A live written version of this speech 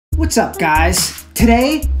What's up, guys?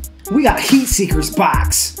 Today, we got Heatseekrs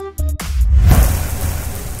box.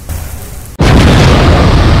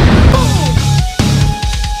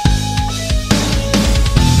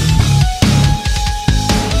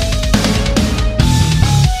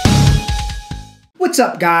 What's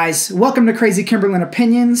up, guys? Welcome to Crazy Kimberlin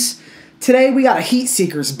Opinions. Today, we got a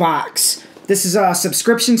Heatseekrs box. This is a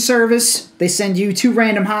subscription service. They send you 2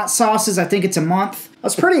 random hot sauces. I think it's a month. I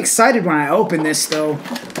was pretty excited when I opened this, though.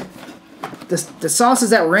 The sauces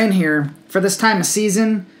that were in here for this time of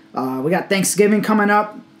season, we got Thanksgiving coming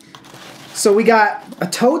up. So we got a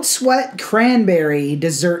Toad Sweat Cranberry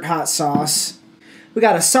Dessert Hot Sauce. We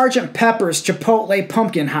got a Sgt. Pepper's Chipotle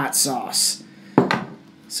Pumpkin Hot Sauce.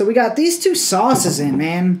 So we got these 2 sauces in,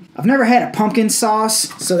 man. I've never had a pumpkin sauce,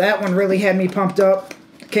 so that one really had me pumped up.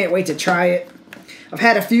 Can't wait to try it. I've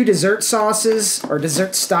had a few dessert sauces, or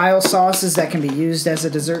dessert-style sauces that can be used as a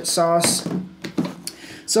dessert sauce.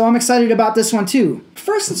 So I'm excited about this one too.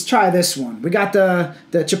 First, let's try this one. We got the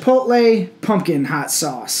Chipotle Pumpkin Hot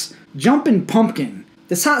Sauce. Jumpin' Pumpkin.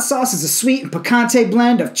 This hot sauce is a sweet and picante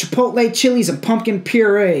blend of chipotle chilies and pumpkin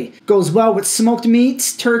puree. Goes well with smoked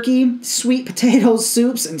meats, turkey, sweet potatoes,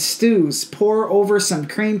 soups, and stews. Pour over some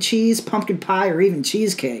cream cheese, pumpkin pie, or even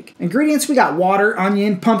cheesecake. Ingredients, we got water,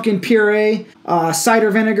 onion, pumpkin puree,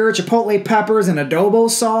 cider vinegar, chipotle peppers, and adobo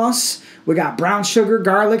sauce. We got brown sugar,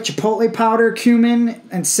 garlic, chipotle powder, cumin,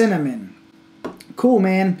 and cinnamon. Cool,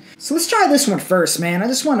 man. So let's try this one first, man. I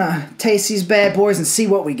just want to taste these bad boys and see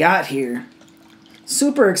what we got here.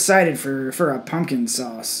 Super excited for a pumpkin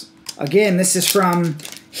sauce. Again, this is from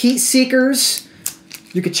Heatseekrs.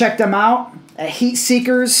 You can check them out at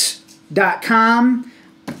heatseekrs.com.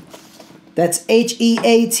 That's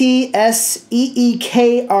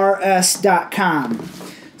HEATSEEKRS.com.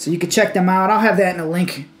 So you can check them out. I'll have that in a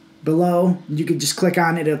link below. You can just click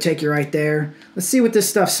on it. It'll take you right there. Let's see what this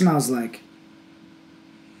stuff smells like.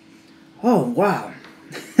 Oh, wow.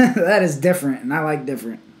 That is different, and I like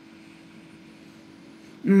different.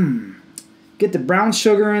 Get the brown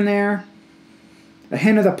sugar in there. A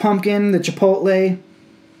hint of the pumpkin, the chipotle.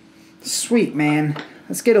 Sweet, man.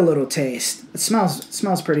 Let's get a little taste. It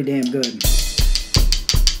smells pretty damn good.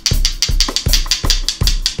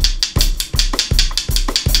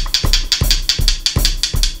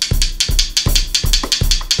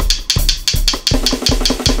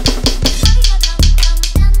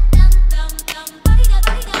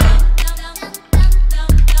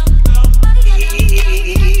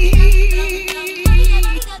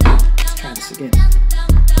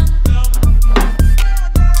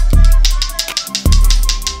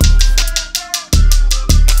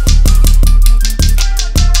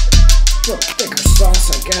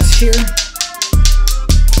 Here.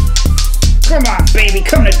 Come on, baby,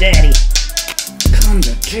 come to daddy. Come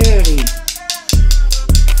to daddy.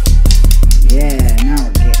 Yeah, now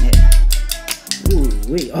we're getting it. Ooh,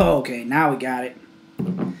 oh, okay, now we got it.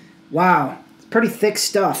 Wow, it's pretty thick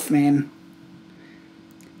stuff, man.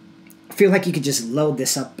 I feel like you could just load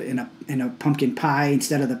this up in a pumpkin pie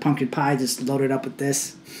instead of the pumpkin pie. Just load it up with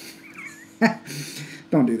this.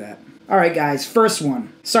 Don't do that. All right, guys. First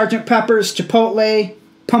one: Sgt. Pepper's Chipotle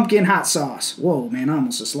Pumpkin Hot Sauce. Whoa, man, I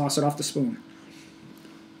almost just lost it off the spoon.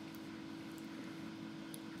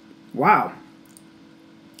 Wow.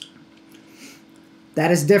 That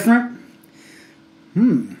is different.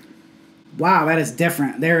 Wow, that is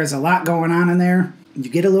different. There is a lot going on in there. You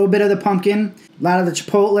get a little bit of the pumpkin, a lot of the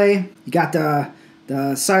chipotle. You got the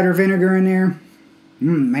cider vinegar in there.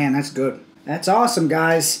 Man, that's good. That's awesome,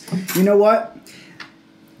 guys. You know what?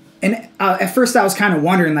 And at first I was kind of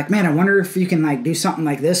wondering, like, man, I wonder if you can, like, do something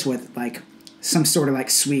like this with, like, some sort of,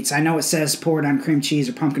 like, sweets. I know it says pour it on cream cheese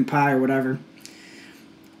or pumpkin pie or whatever.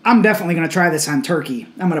 I'm definitely going to try this on turkey.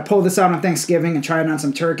 I'm going to pull this out on Thanksgiving and try it on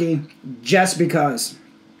some turkey just because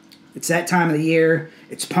it's that time of the year.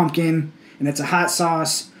 It's pumpkin, and it's a hot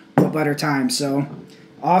sauce. What better time? So,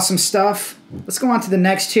 awesome stuff. Let's go on to the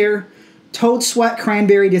next here. Toad Sweat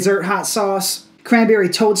Cranberry Dessert Hot Sauce. Cranberry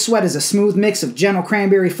Toad Sweat is a smooth mix of gentle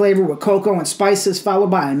cranberry flavor with cocoa and spices, followed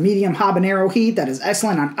by a medium habanero heat that is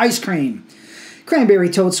excellent on ice cream. Cranberry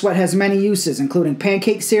Toad Sweat has many uses, including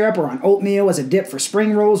pancake syrup or on oatmeal as a dip for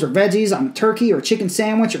spring rolls or veggies, on a turkey or chicken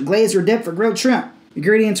sandwich, or glaze or dip for grilled shrimp.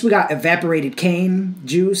 Ingredients, we got evaporated cane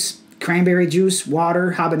juice, cranberry juice,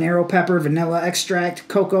 water, habanero pepper, vanilla extract,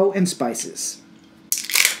 cocoa, and spices.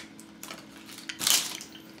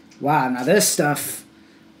 Wow, now this stuff...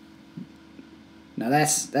 Now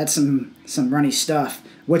that's some runny stuff,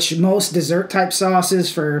 which most dessert type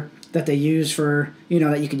sauces that they use for, you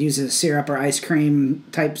know, that you could use as a syrup or ice cream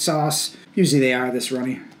type sauce, usually they are this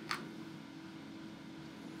runny.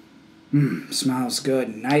 Smells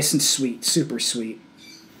good. Nice and sweet. Super sweet.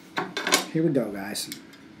 Here we go, guys.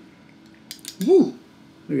 Woo!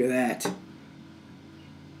 Look at that.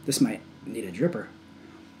 This might need a dripper.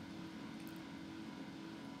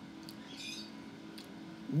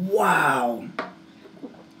 Wow!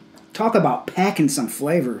 Talk about packing some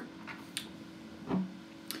flavor.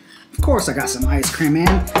 Of course I got some ice cream,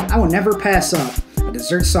 man. I will never pass up a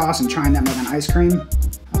dessert sauce and trying that on ice cream.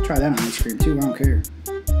 I'll try that on ice cream too, I don't care.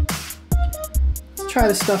 Let's try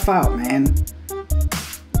this stuff out, man.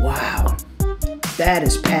 Wow. That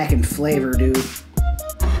is packing flavor, dude.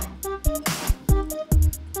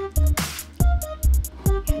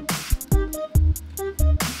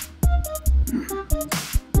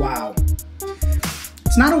 Wow.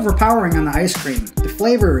 It's not overpowering on the ice cream. The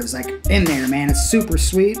flavor is like in there, man. It's super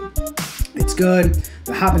sweet. It's good.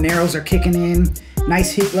 The habaneros are kicking in.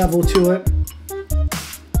 Nice heat level to it.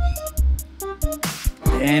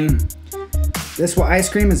 And this ice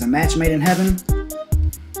cream is a match made in heaven.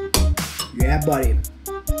 Yeah, buddy.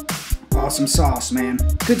 Awesome sauce, man.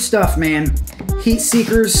 Good stuff, man.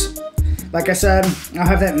 Heatseekrs. Like I said, I'll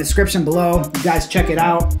have that in the description below. You guys check it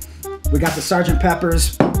out. We got the Sgt.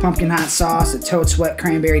 Pepper's pumpkin hot sauce, the Toad Sweat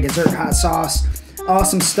cranberry dessert hot sauce.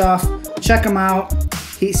 Awesome stuff. Check them out.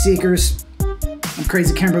 Heatseekrs. I'm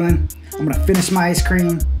Krazy Kimberlin. I'm gonna finish my ice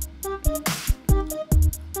cream.